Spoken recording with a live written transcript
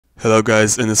Hello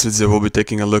guys, in this video we'll be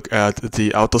taking a look at the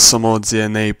autosomal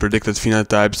DNA predicted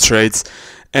phenotype traits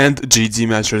and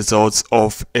Gedmatch results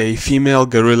of a female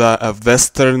gorilla, a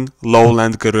western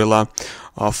lowland gorilla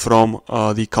from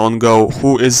the Congo,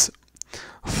 who is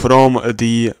from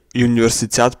the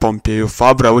Universitat Pompeu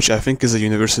Fabra, which I think is a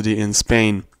university in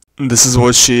Spain. This is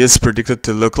what she is predicted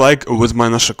to look like. With my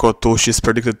NOSHACOT tool, she's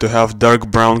predicted to have dark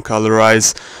brown color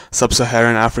eyes,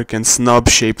 sub-Saharan African snub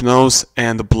shaped nose,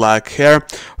 and black hair.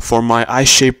 For my eye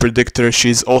shape predictor,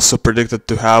 she's also predicted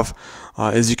to have,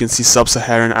 as you can see,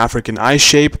 sub-Saharan African eye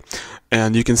shape.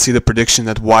 And you can see the prediction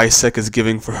that YSEC is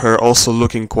giving for her, also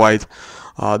looking quite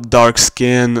dark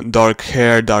skin, dark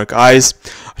hair, dark eyes.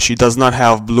 She does not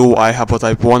have blue eye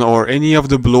haplotype 1 or any of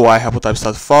the blue eye haplotypes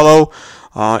that follow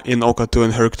in OCA2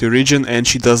 and HERC2 region, and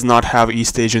she does not have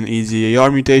East Asian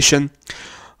EZAR mutation.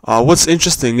 What's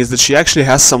interesting is that she actually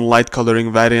has some light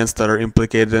coloring variants that are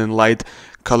implicated in light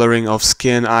coloring of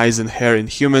skin, eyes, and hair in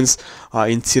humans,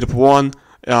 in TIRP1,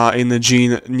 in the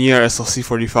gene near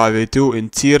SLC45A2, in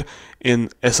TIR, in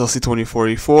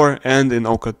SLC24A4, and in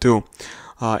OCA2.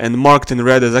 And marked in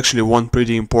red is actually one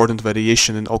pretty important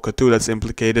variation in OCA2 that's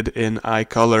implicated in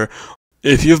Eyecolor.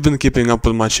 If you've been keeping up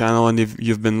with my channel and if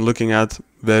you've been looking at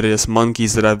various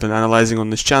monkeys that I've been analyzing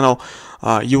on this channel,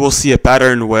 you will see a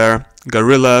pattern where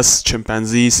gorillas,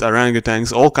 chimpanzees,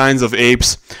 orangutans, all kinds of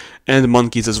apes, and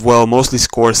monkeys as well mostly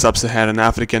score sub-Saharan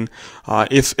African.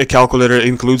 If a calculator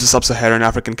includes the sub-Saharan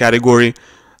African category,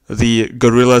 the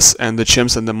gorillas and the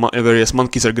chimps and the various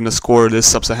monkeys are going to score this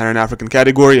sub-Saharan African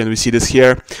category, and we see this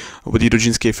here with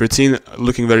Eurogenes K13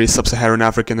 looking very sub-Saharan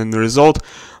African in the result.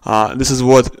 This is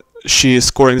what she is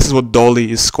scoring. This is what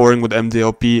Dolly is scoring with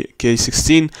MDLP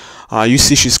K16. You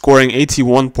see she's scoring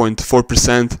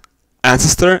 81.4%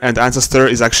 ancestor, and ancestor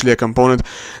is actually a component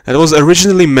that was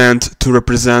originally meant to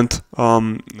represent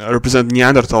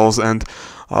Neanderthals and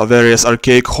various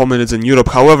archaic hominids in Europe.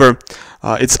 However,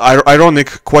 it's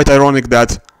quite ironic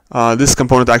that this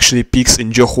component actually peaks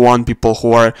in Johuan people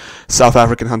who are South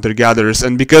African hunter-gatherers,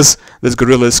 and because this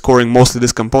gorilla is scoring mostly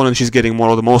this component, she's getting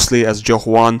modeled mostly as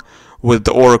Johuan with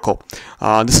the oracle.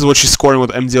 This is what she's scoring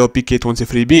with MDLP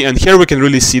K23B, and here we can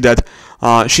really see that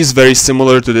she's very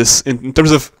similar to this in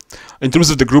terms of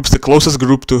the groups. The closest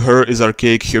group to her is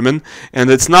archaic human, and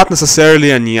it's not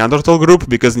necessarily a Neanderthal group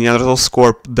because Neanderthals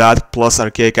score that plus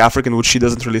archaic African, which she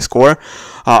doesn't really score.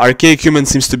 Archaic human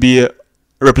seems to be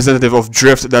representative of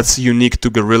drift that's unique to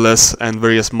gorillas and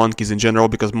various monkeys in general,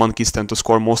 because monkeys tend to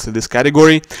score mostly this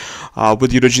category.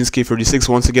 With Eurogenes K36,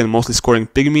 once again mostly scoring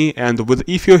pygmy, and with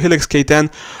Ethiohelix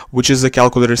K10, which is a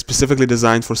calculator specifically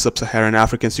designed for sub-Saharan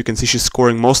Africans, you can see she's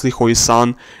scoring mostly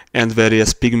Khoisan and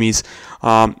various pygmies.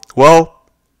 Well,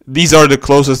 these are the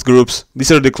closest groups.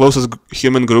 These are the closest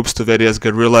human groups to various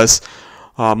gorillas,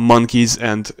 monkeys,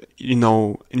 and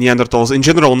Neanderthals in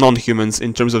general, non-humans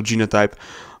in terms of genotype.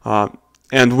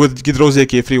 And with Gedrosia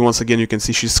K3, once again, you can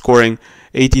see she's scoring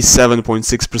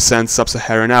 87.6%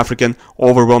 sub-Saharan African,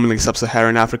 overwhelmingly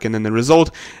sub-Saharan African in the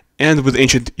result. And with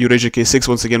Ancient Eurasia K6,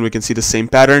 once again, we can see the same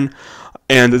pattern.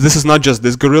 And this is not just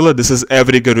this gorilla, this is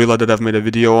every gorilla that I've made a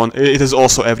video on. It is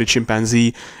also every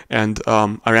chimpanzee and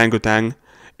orangutan.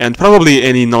 And probably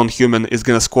any non-human is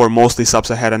going to score mostly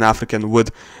sub-Saharan African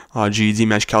with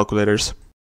Gedmatch calculators.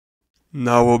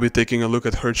 Now we'll be taking a look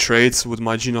at her traits with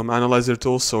my Genome Analyzer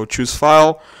tool. So choose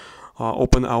file,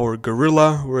 open our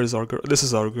gorilla. Where is our gorilla? This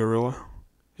is our gorilla.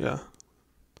 Yeah.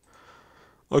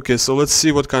 Okay, so let's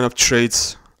see what kind of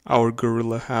traits our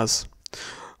gorilla has.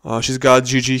 She's got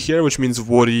GG here, which means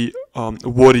warrior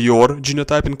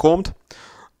genotype in COMT,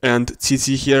 and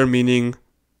TT here meaning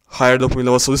higher dopamine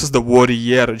level. So this is the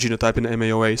warrior genotype in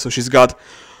MAOA. So she's got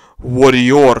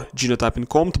warrior genotype in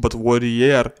COMT, but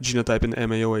warrior genotype in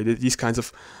MAOA. These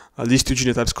two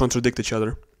genotypes contradict each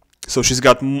other. So she's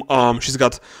got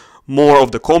more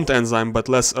of the COMT enzyme, but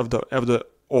less of the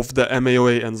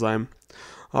MAOA enzyme.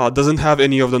 Doesn't have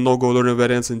any of the no-go learner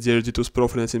variants in DRG2's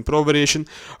pro-frenetin pro variation,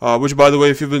 which, by the way,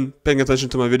 if you've been paying attention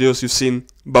to my videos, you've seen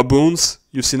baboons.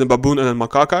 You've seen a baboon and a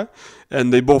macaca,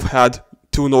 and they both had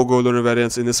two no-go learner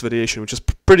variants in this variation, which is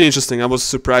pretty interesting. I was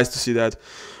surprised to see that.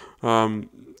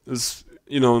 Is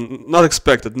not an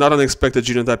unexpected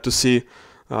genotype to see,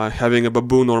 having a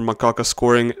baboon or macaca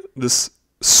scoring this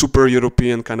super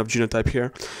European kind of genotype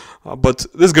here, but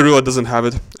this gorilla doesn't have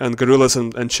it, and gorillas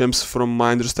and chimps, from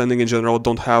my understanding in general,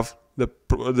 don't have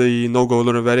the no-go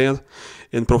learner variant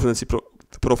in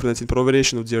pro-frenetin pro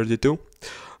variation of DRD2.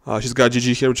 She's got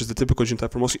GG here, which is the typical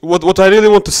genotype for most. What I really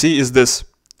want to see is this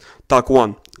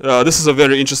TAC1. This is a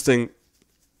very interesting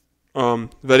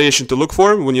variation to look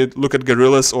for when you look at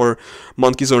gorillas or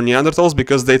monkeys or Neanderthals,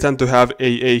 because they tend to have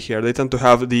AA here. They tend to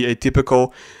have the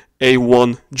atypical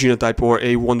A1 genotype or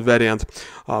A1 variant.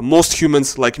 Most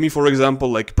humans, like me for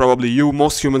example, like probably you,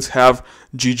 most humans have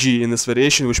GG in this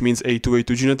variation, which means A2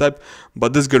 genotype,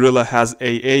 but this gorilla has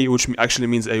AA, which actually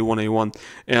means A1.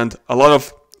 And a lot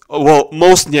of, well,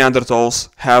 most Neanderthals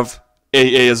have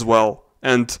AA as well.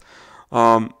 And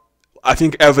I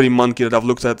think every monkey that I've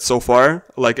looked at so far,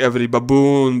 like every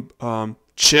baboon,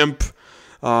 chimp,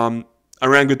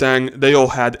 orangutan, they all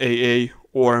had AA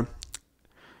or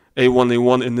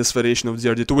A1 in this variation of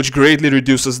DRD2, which greatly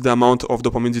reduces the amount of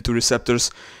dopamine D2 receptors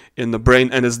in the brain,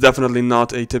 and is definitely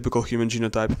not a typical human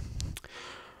genotype.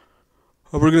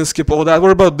 We're going to skip all that.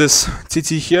 What about this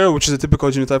TT here, which is a typical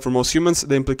genotype for most humans?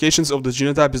 The implications of the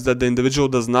genotype is that the individual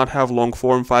does not have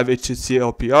long-form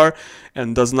 5-HTT-LPR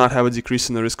and does not have a decrease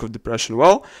in the risk of depression.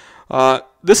 Well,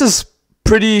 this is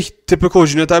pretty typical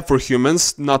genotype for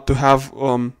humans, not to have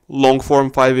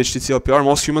long-form 5-HTT-LPR.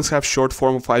 Most humans have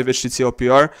short-form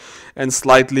 5-HTT-LPR and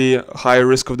slightly higher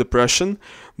risk of depression,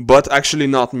 but actually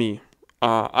not me.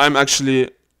 I'm actually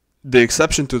the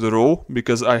exception to the rule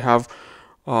because I have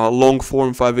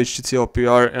long-form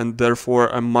 5-HTT-LPR and therefore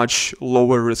a much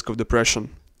lower risk of depression.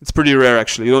 It's pretty rare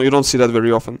actually. You don't see that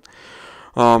very often.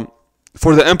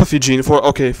 For the empathy gene, for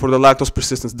the lactose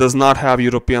persistence, does not have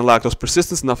European lactose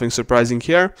persistence. Nothing surprising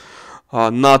here.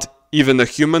 Not even a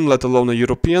human, let alone a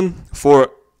European.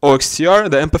 For OXTR,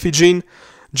 the empathy gene,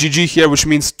 GG here, which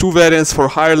means 2 variants for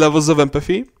higher levels of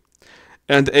empathy,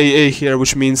 and AA here,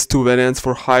 which means 2 variants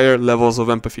for higher levels of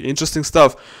empathy. Interesting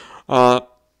stuff.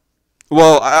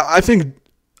 Well, I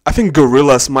think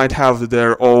gorillas might have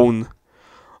their own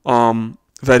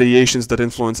variations that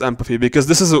influence empathy, because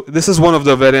this is one of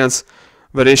the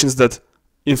variations that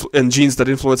and genes that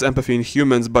influence empathy in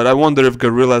humans. But I wonder if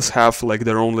gorillas have like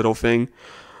their own little thing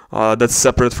that's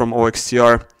separate from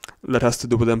OXTR that has to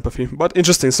do with empathy. But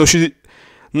interesting. So she's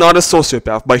not a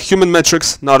sociopath by human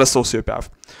metrics, not a sociopath.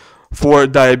 For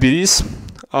diabetes,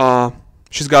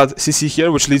 she's got CC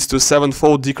here, which leads to a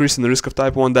 7-fold decrease in the risk of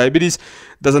type 1 diabetes.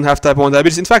 Doesn't have type 1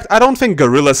 diabetes. In fact, I don't think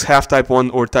gorillas have type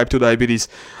 1 or type 2 diabetes.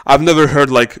 I've never heard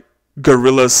like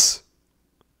gorillas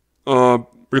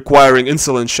requiring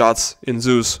insulin shots in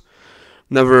zoos.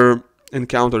 Never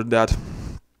encountered that.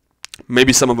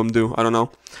 Maybe some of them do, I don't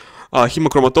know.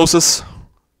 Hemochromatosis,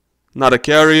 not a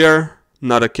carrier,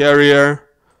 not a carrier,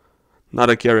 not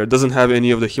a carrier. Doesn't have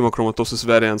any of the hemochromatosis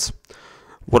variants.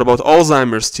 What about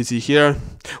Alzheimer's, TT here?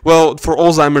 Well, for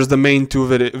Alzheimer's, the main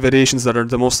 2 variations that are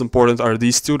the most important are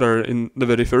these 2 that are in the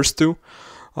very first 2.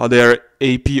 They are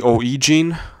APOE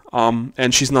gene,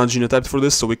 and she's not genotyped for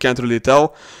this, so we can't really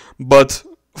tell. But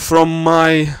from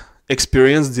my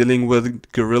experience dealing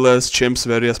with gorillas, chimps,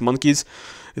 various monkeys,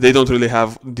 they don't really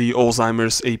have the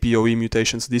Alzheimer's APOE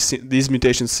mutations. These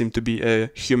mutations seem to be a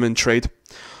human trait.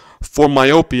 For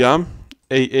myopia,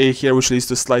 AA here, which leads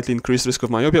to slightly increased risk of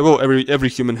myopia. Well, every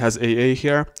human has AA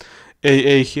here.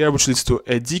 AA here, which leads to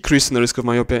a decrease in the risk of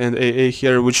myopia, and AA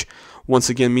here, which once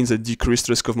again means a decreased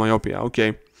risk of myopia.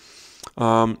 Okay.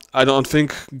 I don't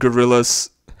think gorillas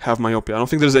have myopia. I don't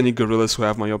think there's any gorillas who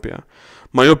have myopia.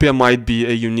 Myopia might be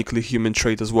a uniquely human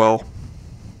trait as well.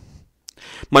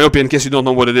 Myopia, in case you don't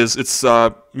know what it is, it's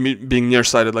being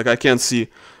nearsighted. Like I can't see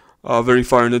very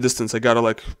far in the distance. I gotta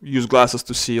like use glasses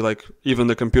to see like even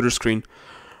the computer screen.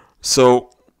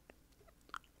 So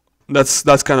that's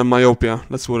kind of myopia.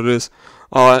 That's what it is.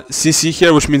 CC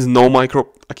here, which means no micro.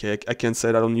 Okay, I can't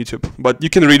say that on YouTube, but you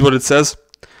can read what it says.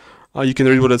 You can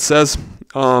read what it says.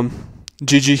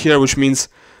 GG here, which means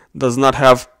does not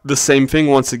have the same thing.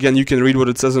 Once again, you can read what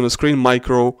it says on the screen.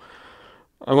 Micro.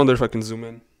 I wonder if I can zoom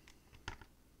in.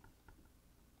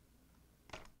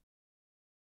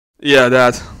 Yeah,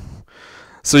 that.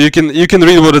 So you can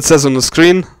read what it says on the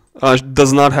screen.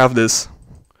 Does not have this.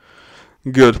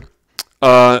 Good.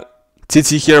 TT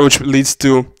here, which leads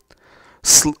to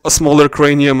a smaller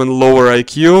cranium and lower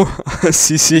IQ.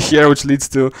 CC here, which leads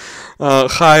to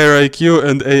higher IQ,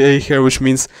 and AA here, which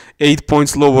means 8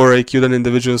 points lower IQ than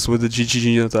individuals with the GG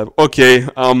genotype. Okay.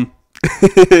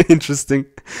 Interesting.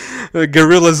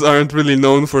 Gorillas aren't really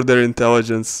known for their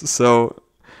intelligence, so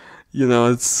you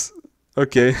know it's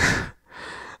okay.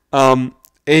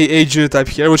 AA genotype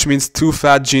here, which means 2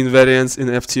 fat gene variants in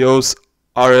FTOs,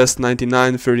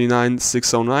 RS99, 39,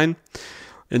 609.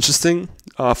 Interesting.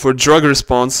 For drug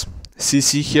response,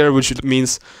 CC here, which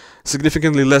means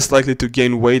significantly less likely to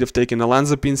gain weight if taking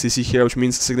olanzapine. CC here, which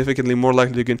means significantly more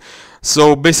likely to gain.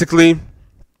 So basically,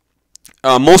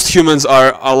 most humans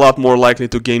are a lot more likely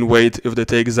to gain weight if they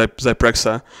take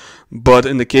Zyprexa. But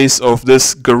in the case of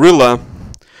this gorilla,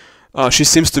 she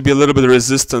seems to be a little bit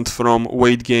resistant from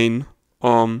weight gain,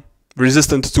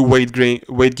 resistant to weight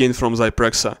gain from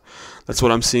Zyprexa. That's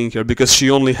what I'm seeing here, because she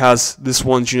only has this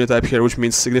one genotype here, which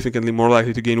means significantly more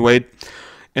likely to gain weight,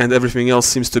 and everything else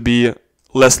seems to be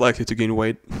less likely to gain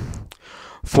weight.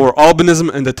 For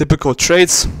albinism and the typical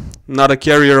traits, not a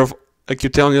carrier of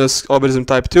acutaneous albinism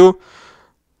type 2,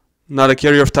 not a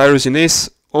carrier of tyrosinase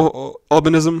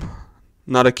albinism,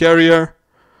 not a carrier,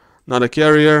 not a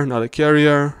carrier, not a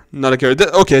carrier, not a carrier.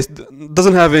 Okay,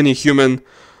 doesn't have any human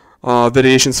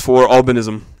variations for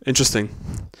albinism. Interesting.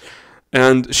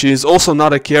 And she is also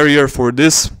not a carrier for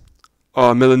this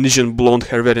Melanesian blonde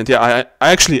hair variant. Yeah,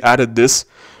 I actually added this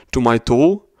to my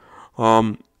tool,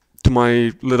 to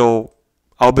my little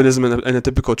albinism and a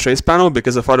typical traits panel,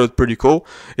 because I thought it was pretty cool.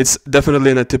 It's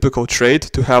definitely an atypical trait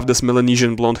to have this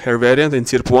Melanesian blonde hair variant in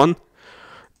TIRP1,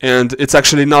 and it's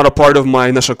actually not a part of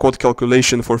my NOSHACOT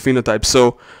calculation for phenotype.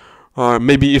 So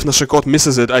maybe if NOSHACOT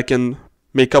misses it, I can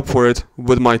make up for it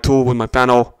with my tool, with my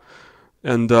panel,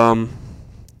 and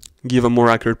give a more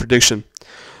accurate prediction.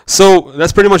 So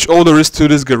that's pretty much all there is to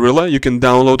this gorilla. You can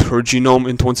download her genome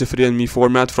in 23andMe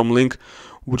format from link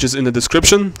which is in the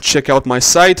description. Check out my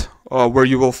site where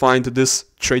you will find this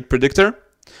trait predictor,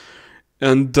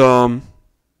 and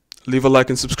leave a like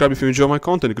and subscribe if you enjoy my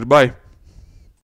content. Goodbye.